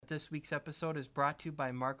this week's episode is brought to you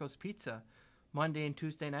by Marco's Pizza. Monday and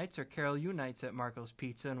Tuesday nights are Carol U nights at Marco's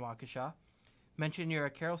Pizza in Waukesha. Mention you're a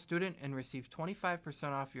Carol student and receive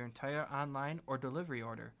 25% off your entire online or delivery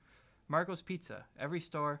order. Marco's Pizza, every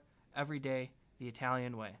store, every day, the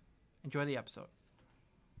Italian way. Enjoy the episode.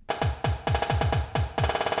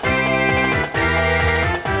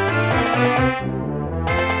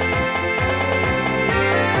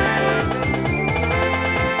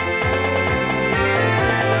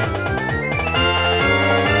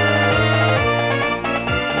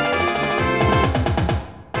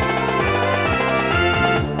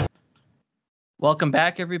 Welcome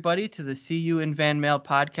back, everybody, to the CU in Van Mail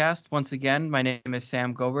podcast. Once again, my name is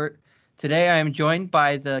Sam Gobert. Today, I am joined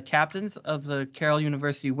by the captains of the Carroll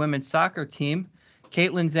University women's soccer team,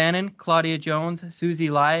 Caitlin Zanin, Claudia Jones, Susie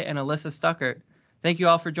Lai, and Alyssa Stuckert. Thank you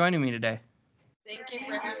all for joining me today. Thank you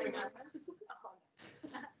for having us.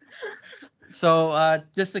 So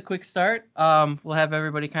just a quick start. We'll have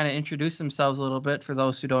everybody kind of introduce themselves a little bit for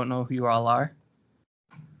those who don't know who you all are.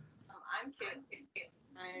 I'm Caitlin.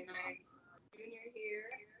 I'm a junior here.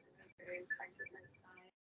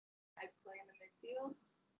 I play in the midfield.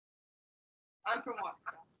 I'm from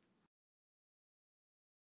Waukesha.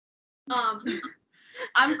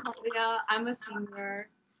 I'm Claudia. I'm a senior.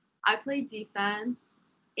 I play defense,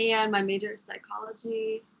 and my major is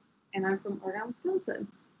psychology, and I'm from Oregon, Wisconsin.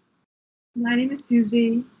 My name is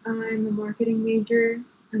Susie. I'm a marketing major.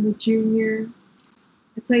 I'm a junior.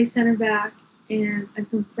 I play center back, and I'm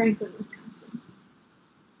from Franklin, Wisconsin.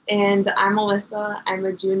 And I'm Alyssa. I'm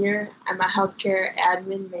a junior. I'm a healthcare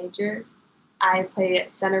admin major. I play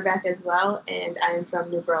center back as well, and I'm from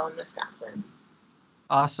New Berlin, Wisconsin.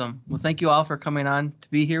 Awesome. Well, thank you all for coming on to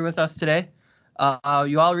be here with us today.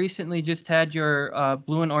 You all recently just had your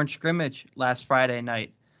blue and orange scrimmage last Friday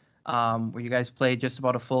night, where you guys played just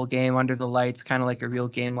about a full game under the lights, kind of like a real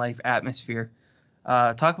game-like atmosphere.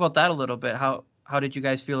 Talk about that a little bit. How did you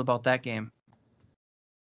guys feel about that game?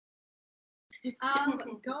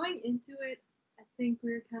 Going into it, I think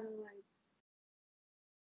we were kind of like,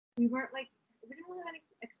 we didn't really have any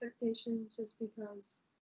expectations just because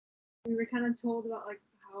we were kind of told about like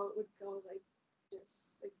how it would go like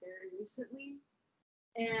just like very recently,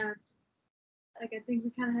 and like I think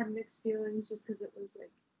we kind of had mixed feelings just because it was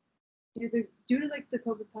like due to like the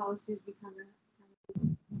COVID policies, we kind of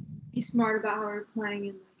be smart about how we're playing,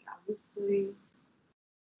 and like obviously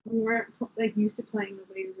we weren't like used to playing the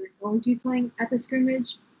way we were going to be playing at the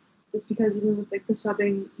scrimmage, just because even with like the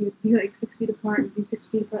subbing, you'd be like 6 feet apart, you'd be 6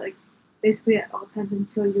 feet apart like basically at all times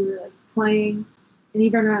until you were like playing, and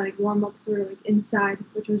even our like warm-ups were like inside,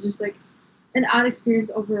 which was just like an odd experience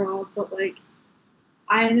overall. But like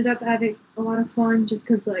I ended up having a lot of fun just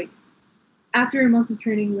because like after a month of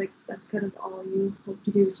training, like that's kind of all you hope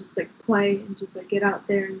to do is just like play and just like get out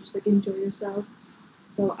there and just like enjoy yourselves.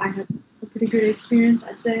 So I had a pretty good experience,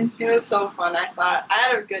 I'd say. It was so fun. I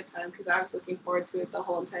had a good time because I was looking forward to it the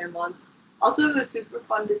whole entire month. Also, it was super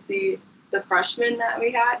fun to see the freshmen that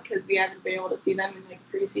we had because we haven't been able to see them in like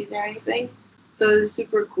preseason or anything. So it was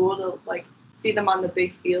super cool to like see them on the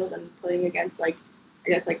big field and playing against like I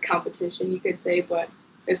guess like competition you could say, but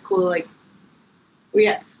it's cool to like we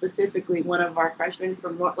had specifically one of our freshmen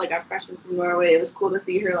from our freshman from Norway. It was cool to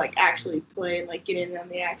see her like actually play and like get in on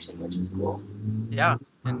the action, which was cool. Yeah,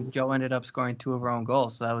 and Joe ended up scoring 2 of her own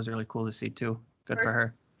goals, so that was really cool to see too. Good for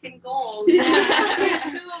her. Goals.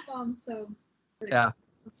 Actually, 2 of them, so. Yeah.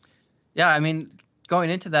 Yeah, I mean, going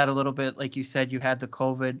into that a little bit, like you said, you had the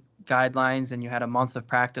COVID guidelines and you had a month of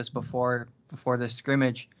practice before the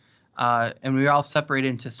scrimmage, and we were all separated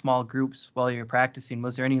into small groups while you were practicing.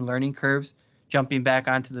 Was there any learning curves jumping back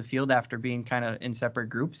onto the field after being kind of in separate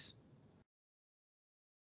groups?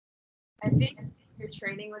 I think you're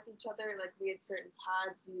training with each other. Like we had certain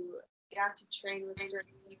pods, you got to train with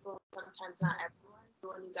certain people, sometimes not everyone. So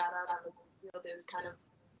when you got out on the field, it was kind of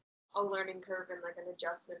a learning curve and like an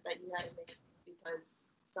adjustment that you had to make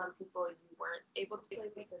because some people you weren't able to play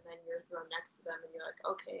with, and then you're thrown next to them and you're like,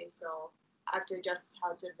 okay, so I have to adjust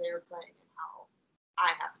how they're playing and how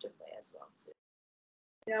I have to play as well too.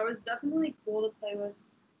 Yeah, it was definitely cool to play with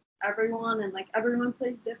everyone, and like everyone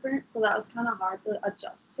plays different, so that was kind of hard to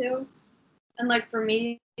adjust to. And like for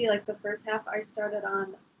me, like the first half, I started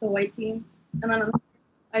on the white team, and then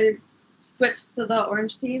I switched to the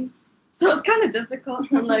orange team, so it was kind of difficult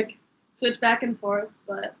to like switch back and forth,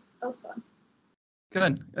 but that was fun.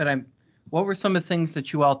 Good. And what were some of the things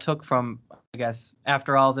that you all took from, I guess,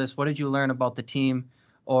 after all this? What did you learn about the team?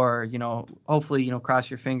 Or, hopefully, cross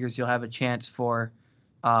your fingers, you'll have a chance for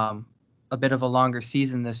a bit of a longer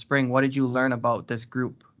season this spring. What did you learn about this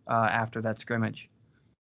group after that scrimmage?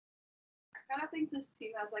 I kind of of think this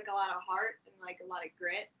team has like a lot of heart and like a lot of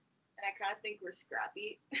grit, and I kind of think we're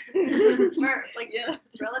scrappy. We're like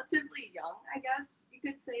relatively young, I guess you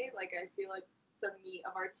could say. Like I feel like the meat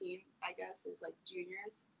of our team, I guess, is like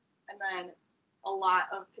juniors, and then a lot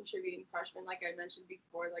of contributing freshmen, like I mentioned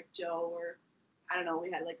before, like Joe, or I don't know, we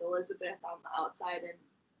had like Elizabeth on the outside,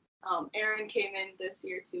 and Erin came in this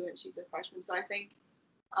year too, and she's a freshman. So I think,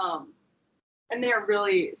 and they're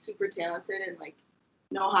really super talented and like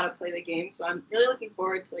know how to play the game. So I'm really looking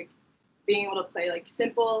forward to like being able to play like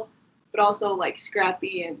simple, but also like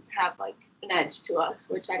scrappy and have like an edge to us,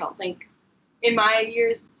 which I don't think in my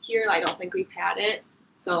years here, I don't think we've had it.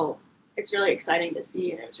 So it's really exciting to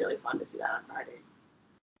see, and it was really fun to see that on Friday.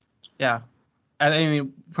 Yeah. I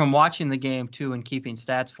mean, from watching the game too and keeping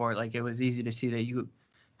stats for it, like it was easy to see that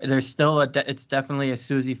there's still it's definitely a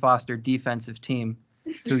Susie Foster defensive team.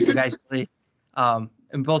 Too, you guys really,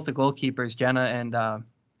 and both the goalkeepers,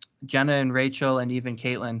 Jenna and Rachel and even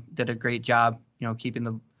Caitlin did a great job, keeping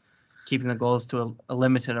the goals to a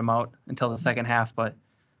limited amount until the second half. But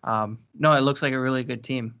no, it looks like a really good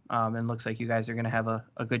team, and looks like you guys are going to have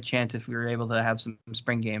a good chance if we were able to have some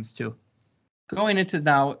spring games too. Going into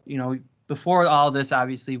now, before all this,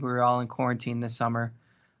 obviously we were all in quarantine this summer.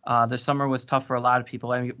 The summer was tough for a lot of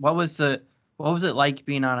people. I mean, what was it like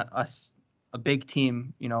being on a big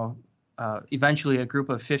team? Eventually a group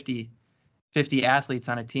of 50 athletes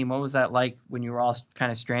on a team. What was that like when you were all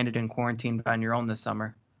kind of stranded in quarantine on your own this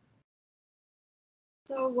summer?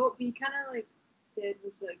 So what we kind of like did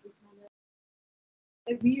was like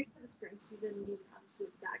we had the spring season, and obviously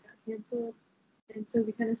that got canceled, and so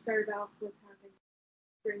we kind of started off with having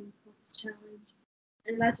spring points challenge,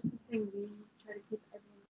 and that's just something we try to keep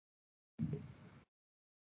everyone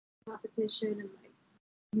competition and like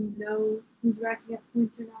who's racking up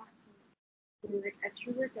points or not. Doing like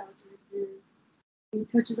extra workouts, or if you're doing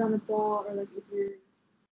touches on the ball, or like if you're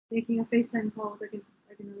making a FaceTime call with like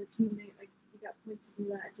another teammate, like you got points to do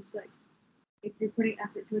that. Just like if you're putting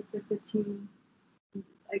effort towards like the team,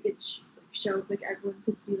 like it showed like everyone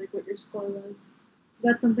could see like what your score was. So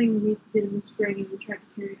that's something we did in the spring, and we tried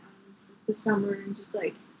to carry on into the summer, and just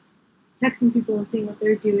like texting people and seeing what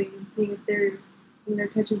they're doing and seeing if they're getting their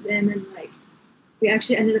touches in. And like we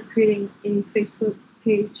actually ended up creating a Facebook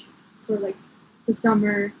page for like the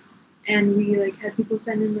summer, and we like had people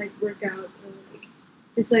send in like workouts or like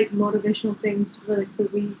just like motivational things for like the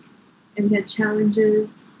week, and we had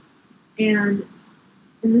challenges. And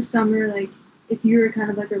in the summer, like if you were kind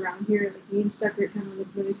of like around here, like me and Stucker kind of like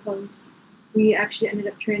really close, we actually ended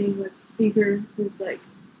up training with Seeger, who's like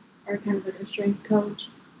our kind of like a strength coach.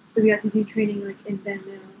 So we had to do training like in Van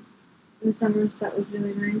Mel in the summers. That was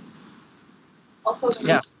really nice. Also,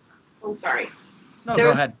 oh sorry. No, go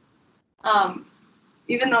ahead.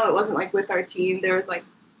 Even though it wasn't like with our team, there was like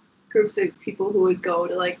groups of people who would go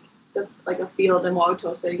to like a field in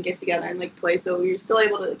Wauwatosa and get together and like play. So we were still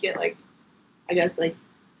able to get like, I guess like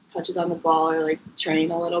touches on the ball or like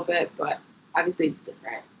train a little bit, but obviously it's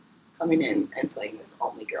different coming in and playing with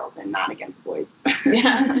only girls and not against boys.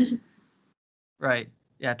 Yeah. Right.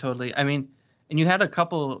 Yeah, totally. I mean, and you had a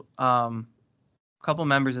couple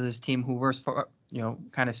members of this team who were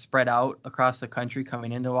kind of spread out across the country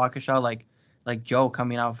coming into Waukesha, like Joe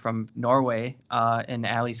coming out from Norway, and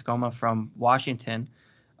Ali Skoma from Washington.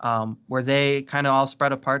 Were they kind of all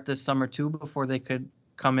spread apart this summer too before they could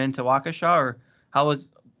come into Waukesha, or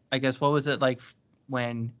what was it like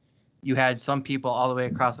when you had some people all the way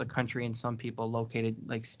across the country and some people located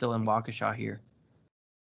like still in Waukesha here?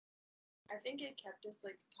 I think it kept us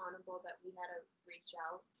like accountable that we had to reach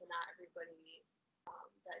out to not everybody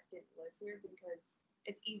that didn't live here, because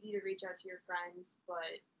it's easy to reach out to your friends,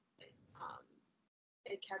 but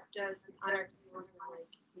it kept us on our toes and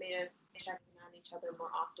like made us check in on each other more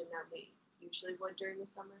often than we usually would during the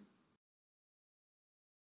summer.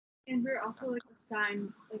 And we're also like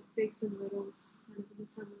assigned like bigs and littles kind of in the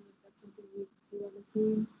summer. Like that's something we do on the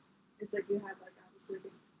team. It's like you have like obviously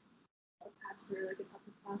like a pass for like an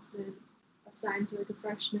upperclassman assigned to like a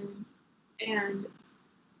freshman, and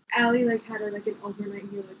Allie like had like an overnight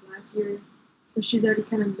here like last year, so she's already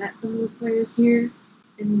kind of met some of the players here,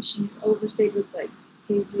 and she's overstayed with like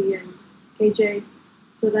KZ and KJ.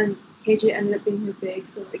 So then KJ ended up being her big,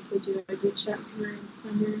 so like KJ like reached out to her in the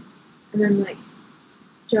summer, and then like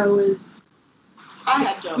Joe is. I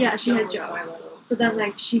had Joe. Yeah, she had Joe. So then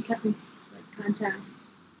like she kept in like contact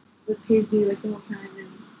with KZ like the whole time, and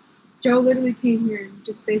Joe literally came here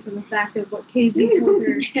just based on the fact of what KZ told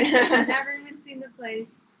her. She's never even seen the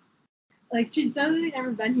place. Like she's literally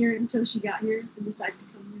never been here until she got here and decided to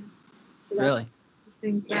come here. So that's Really? just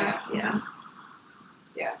being back. Yeah.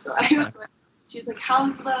 Yeah. So I was like, she was like,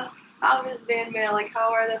 "How's the how is Van Mail? Like,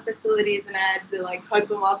 how are the facilities? And I had to like hype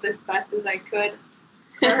them up as fast as I could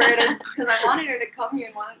for her to, because I wanted her to come here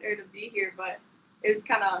and wanted her to be here, but it was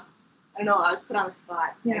kind of, I don't know, I was put on the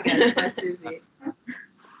spot, I guess, by Susie.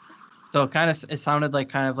 So it sounded like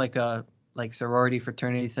kind of like a sorority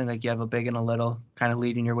fraternity thing, like you have a big and a little, kind of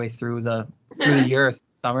leading your way through the year or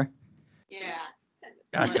summer. Yeah.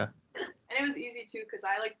 Gotcha. And it was easy too, because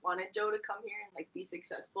I like wanted Joe to come here and like be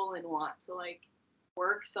successful and want to like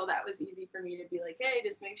work, so that was easy for me to be like, hey,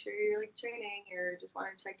 just make sure you're like training, or just want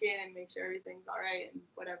to check in and make sure everything's all right and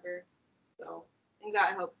whatever. So I think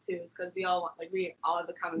that helped too, is because we all have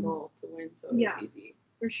a common goal to win, so it was easy.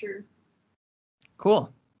 For sure.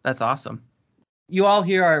 Cool. That's awesome. You all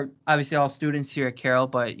here are obviously all students here at Carroll,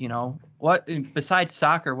 but you know, what besides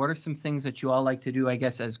soccer, what are some things that you all like to do, I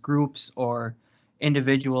guess, as groups or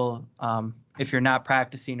individual, if you're not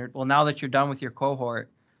practicing, or well, now that you're done with your cohort,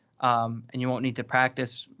 and you won't need to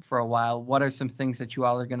practice for a while, what are some things that you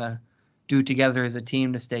all are gonna do together as a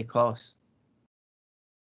team to stay close?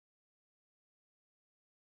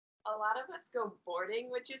 A lot of us go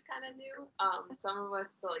boarding, which is kind of new. Some of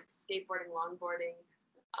us, so like skateboarding, longboarding.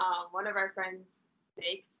 One of our friends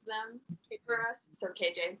makes them for us. So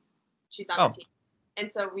KJ, she's on the team.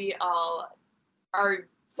 And so we all are,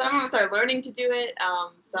 some of us are learning to do it.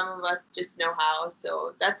 Some of us just know how.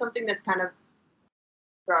 So that's something that's kind of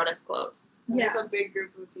brought us close. Yeah. There's a big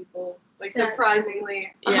group of people, like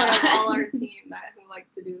surprisingly, out of all our team who like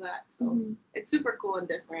to do that. So it's super cool and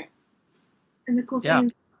different. And the cool thing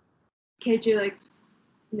is KJ like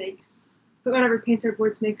paints our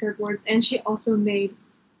boards, makes our boards, and she also made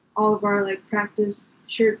all of our like practice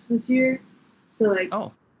shirts this year. So like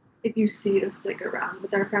if you see us like around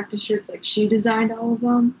with our practice shirts, like she designed all of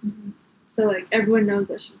them. So like everyone knows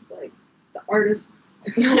that she's like the artist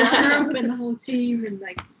of the whole group and the whole team, and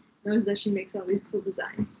like knows that she makes all these cool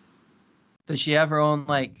designs. Does she have her own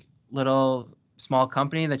like little small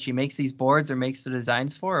company that she makes these boards or makes the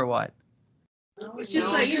designs for, or what? It's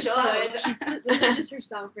just like herself. She's just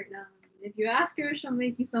herself right now. If you ask her, she'll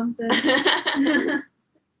make you something.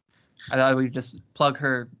 I thought we'd just plug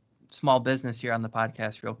her small business here on the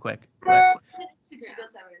podcast real quick. But... She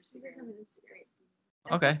does have an Instagram.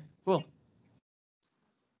 Okay, cool.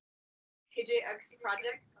 KJX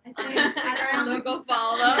Projects. I don't know. Go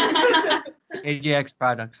follow them. KJX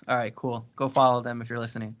Products. All right, cool. Go follow them if you're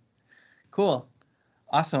listening. Cool.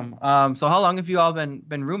 Awesome. So how long have you all been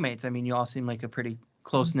roommates? I mean, you all seem like a pretty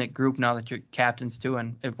close-knit group now that you're captains too,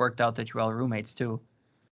 and it worked out that you're all roommates too.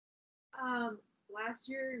 Last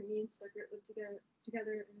year, me and Stuckert lived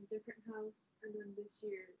together in a different house, and then this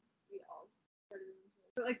year we all started in the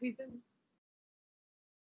house. But like we've been.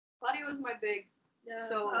 Claudia was my big,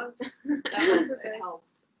 so it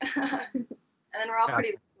helped. And then we're all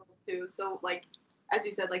pretty local too. So like, as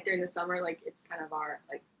you said, like during the summer, like it's kind of our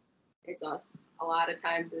like, it's us. A lot of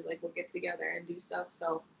times is like we'll get together and do stuff.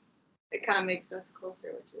 So it kind of makes us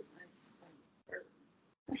closer, which is nice.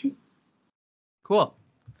 Cool.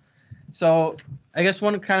 So I guess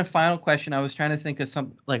one kind of final question. I was trying to think of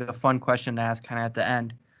some like a fun question to ask kind of at the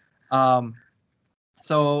end.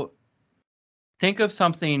 So think of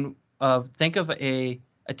something think of a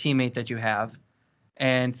teammate that you have,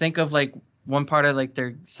 and think of like one part of like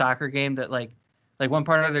their soccer game that like one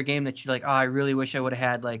part of their game that you're like, oh, I really wish I would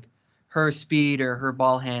have had like her speed or her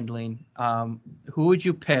ball handling. Who would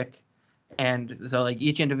you pick? And so like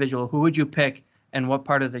each individual, who would you pick, and what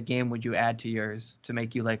part of the game would you add to yours to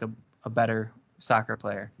make you like a better soccer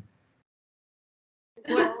player?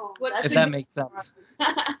 If that makes sense.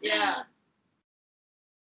 Yeah.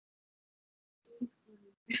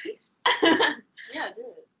 Yeah, do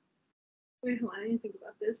it. Wait, hold on, I didn't think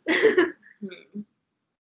about this.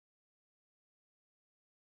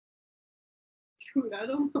 Dude, I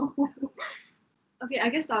don't know. Okay, I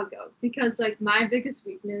guess I'll go, because like my biggest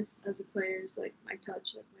weakness as a player is like my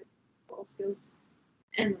touch, like my ball skills,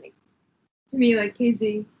 and like to me like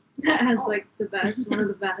KZ has like the best, one of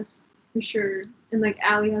the best for sure, and like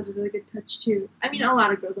Allie has a really good touch too. I mean, a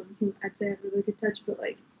lot of girls on the team I'd say have really good touch, but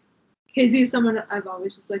like KZ is someone I've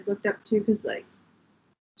always just like looked up to, because like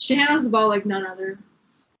she handles the ball like none other.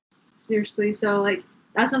 Seriously, so like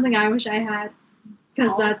that's something I wish I had,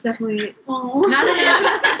 because that's definitely not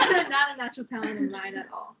a natural talent of mine at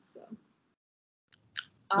all. So,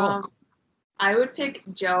 I would pick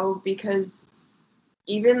Joe, because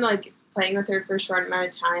even like playing with her for a short amount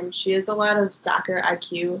of time, she has a lot of soccer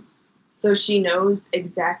IQ, so she knows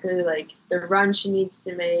exactly like the run she needs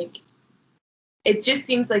to make. It just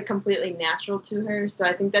seems like completely natural to her. So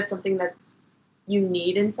I think that's something that you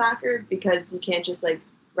need in soccer, because you can't just like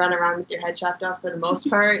run around with your head chopped off for the most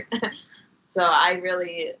part. So I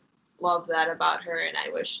really love that about her, and I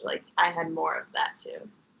wish like I had more of that too.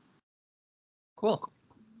 Cool.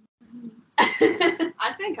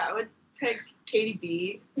 I think I would pick Katie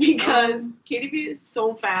B because Katie B is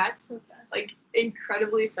so fast, So fast. like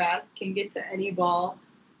incredibly fast, can get to any ball.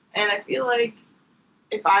 And I feel like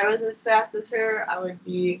if I was as fast as her, I would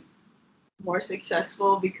be more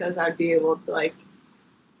successful because I'd be able to like,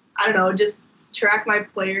 I don't know, just track my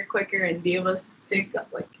player quicker and be able to stick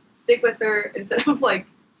with her instead of like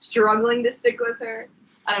struggling to stick with her.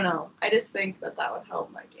 I don't know. I just think that would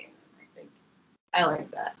help my game. I think I like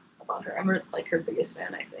that about her. I'm like her biggest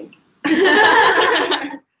fan, I think.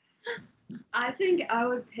 I think I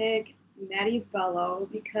would pick Maddie Bello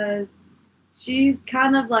because she's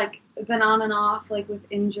kind of like been on and off like with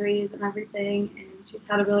injuries and everything, and she's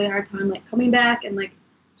had a really hard time like coming back, and like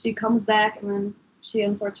she comes back and then she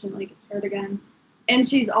unfortunately gets hurt again. And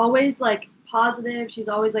she's always like positive. She's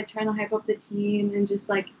always like trying to hype up the team, and just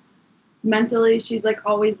like mentally she's like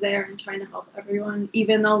always there and trying to help everyone,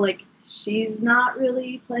 even though like she's not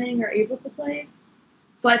really playing or able to play.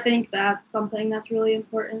 So I think that's something that's really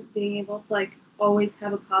important, being able to like always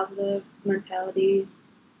have a positive mentality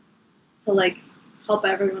to like help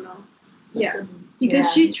everyone else. Yeah,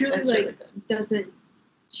 because she truly that's like really good. doesn't.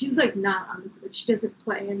 She's like not on the court. She doesn't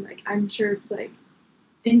play, and like I'm sure it's like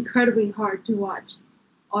incredibly hard to watch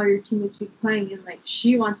all your teammates be playing, and like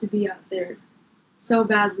she wants to be out there so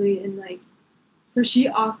badly, and like so she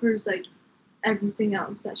offers like everything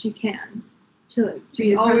else that she can to like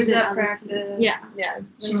She's be always present at on the team. practice. Yeah, Yeah, When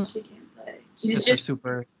she's she can't play. she's Just just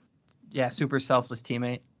a super selfless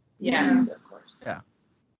teammate. yes, of course.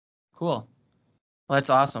 Cool. Well, that's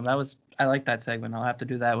awesome. I like that segment. I'll have to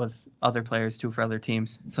do that with other players too for other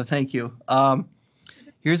teams. So thank you.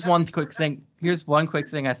 Here's one quick thing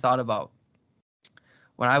I thought about.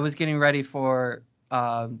 When I was getting ready for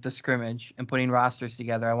the scrimmage and putting rosters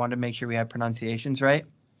together, I wanted to make sure we had pronunciations right.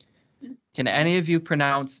 Can any of you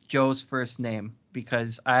pronounce Joe's first name?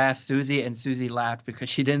 Because I asked Susie, and Susie laughed because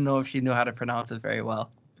she didn't know if she knew how to pronounce it very well.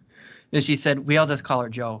 And she said, "We all just call her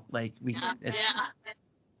Joe. Like it's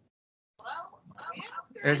Well,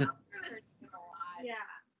 there's a yeah.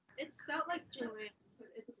 It's spelled like Joanne, but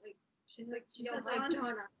it's like she says like Johanna.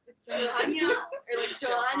 Johanna. It's Johanna or like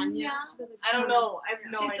Johanna. I don't know. I have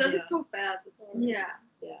no She idea. said it so fast. It's horrible. Yeah.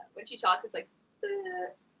 Yeah, when she talks, it's like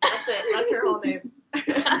that's it. That's her whole name.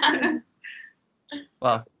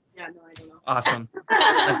 well, Yeah, no, I don't know. awesome.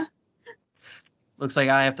 That's looks like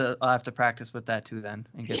I'll have to practice with that too then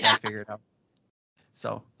and get that figured out.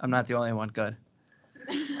 So I'm not the only one. Good.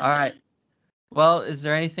 All right. Well, is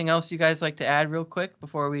there anything else you guys like to add real quick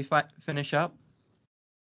before we finish up?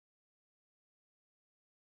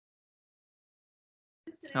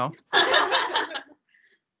 No.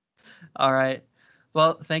 All right.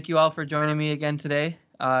 Well, thank you all for joining me again today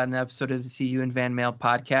in the episode of the CU and Van Mail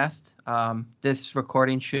podcast. This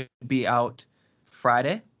recording should be out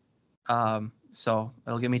Friday. So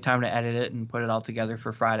it'll give me time to edit it and put it all together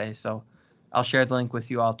for Friday. So I'll share the link with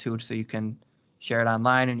you all too, so you can share it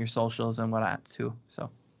online and your socials and whatnot too. So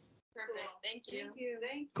Perfect. Thank you.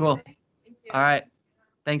 Thank you. Cool. Thank you. All right.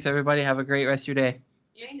 Thanks everybody. Have a great rest of your day.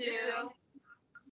 You too.